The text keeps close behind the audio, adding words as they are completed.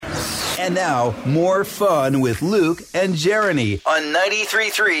And now, more fun with Luke and Jeriney on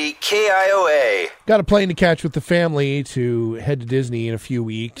 93.3 KIOA. Got a plane to catch with the family to head to Disney in a few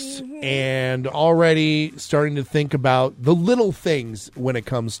weeks, and already starting to think about the little things when it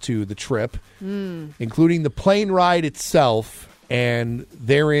comes to the trip, including the plane ride itself, and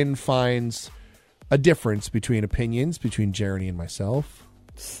therein finds a difference between opinions between Jeriney and myself.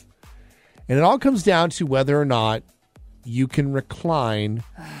 And it all comes down to whether or not you can recline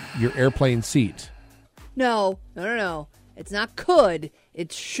your airplane seat. No. It's not could,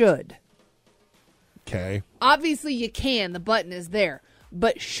 it's should. Okay. Obviously you can. The button is there.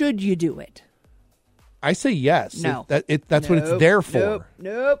 But should you do it? I say yes. No. That's what it's there for.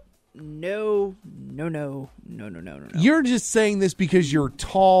 Nope. No. You're just saying this because you're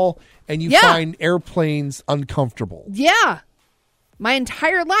tall and you find airplanes uncomfortable. Yeah. My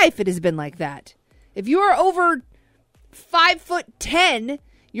entire life it has been like that. If you are over 5'10",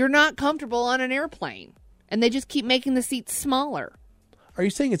 you're not comfortable on an airplane. And they just keep making the seats smaller. Are you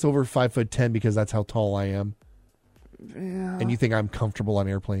saying it's over 5'10" because that's how tall I am? Yeah. And you think I'm comfortable on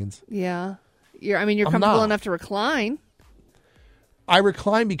airplanes? Yeah. You're comfortable enough to recline. I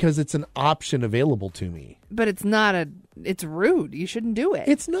recline because it's an option available to me. But it's rude. You shouldn't do it.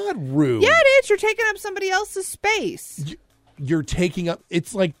 It's not rude. Yeah, it is. You're taking up somebody else's space. You're taking up,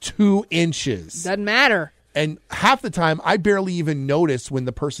 it's like 2 inches. Doesn't matter. And half the time, I barely even notice when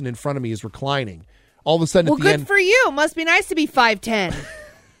the person in front of me is reclining. All of a sudden, well, at the end... good for you. Must be nice to be 5'10".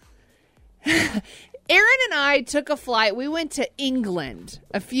 Aaron and I took a flight. We went to England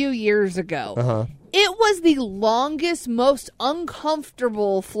a few years ago. Uh-huh. It was the longest, most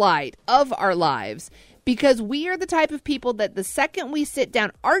uncomfortable flight of our lives because we are the type of people that the second we sit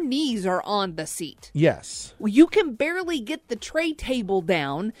down, our knees are on the seat. Yes. You can barely get the tray table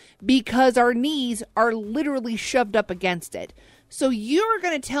down because our knees are literally shoved up against it. So you're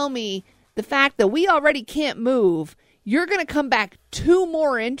going to tell me the fact that we already can't move, you're going to come back 2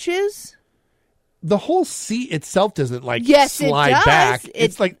 more inches? The whole seat itself doesn't it slide does. back.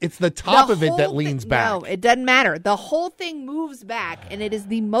 It's the top of it that leans back. No, it doesn't matter. The whole thing moves back, and it is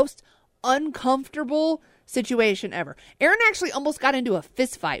the most uncomfortable situation ever. Aaron actually almost got into a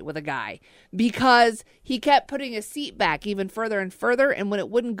fist fight with a guy because he kept putting his seat back even further and further, and when it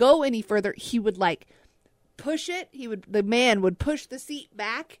wouldn't go any further, he would push it. The man would push the seat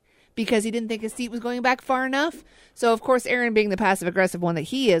back because he didn't think his seat was going back far enough. So, of course, Aaron, being the passive-aggressive one that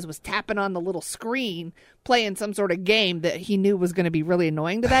he is, was tapping on the little screen, playing some sort of game that he knew was going to be really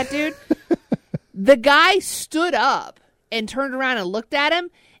annoying to that dude. The guy stood up and turned around and looked at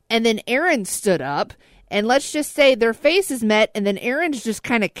him, and then Aaron stood up, and let's just say their faces met, and then Aaron's just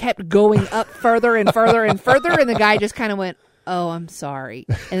kind of kept going up further and further and further, and the guy just kind of went, "Oh, I'm sorry,"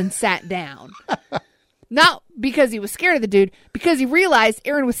 and sat down. Not because he was scared of the dude, because he realized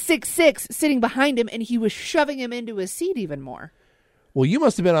Aaron was 6'6", sitting behind him, and he was shoving him into his seat even more. Well, you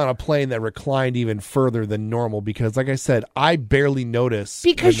must have been on a plane that reclined even further than normal because, like I said, I barely notice.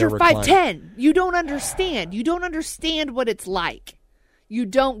 Because you're 5'10". You don't understand. You don't understand what it's like. You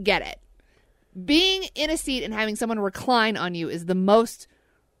don't get it. Being in a seat and having someone recline on you is the most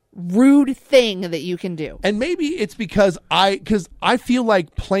rude thing that you can do. And maybe it's because I feel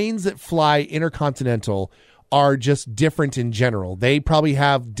like planes that fly intercontinental are just different in general. They probably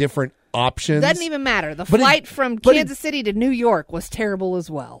have different options. Doesn't even matter. The flight from Kansas City to New York was terrible as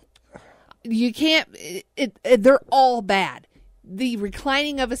well. You can't. They're all bad. The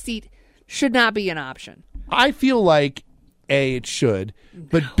reclining of a seat should not be an option. I feel like A, it should,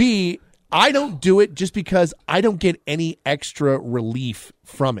 but B, I don't do it just because I don't get any extra relief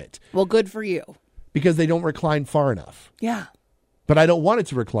from it. Well, good for you. Because they don't recline far enough. Yeah. But I don't want it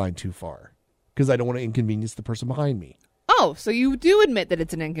to recline too far because I don't want to inconvenience the person behind me. Oh, so you do admit that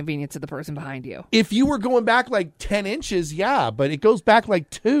it's an inconvenience to the person behind you. If you were going back like 10 inches, yeah, but it goes back like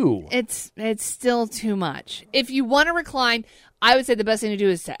 2. It's still too much. If you want to recline, I would say the best thing to do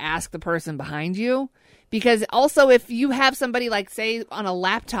is to ask the person behind you. Because also if you have somebody like, say, on a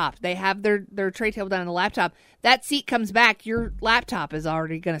laptop, they have their tray table down on the laptop, that seat comes back, your laptop is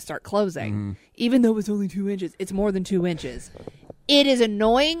already going to start closing. Mm. Even though it's only 2 inches, it's more than 2 inches. It is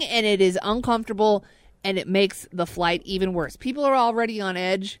annoying and it is uncomfortable and it makes the flight even worse. People are already on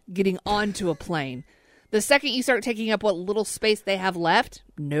edge getting onto a plane. The second you start taking up what little space they have left,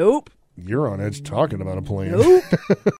 nope. You're on edge talking about a plane. Nope.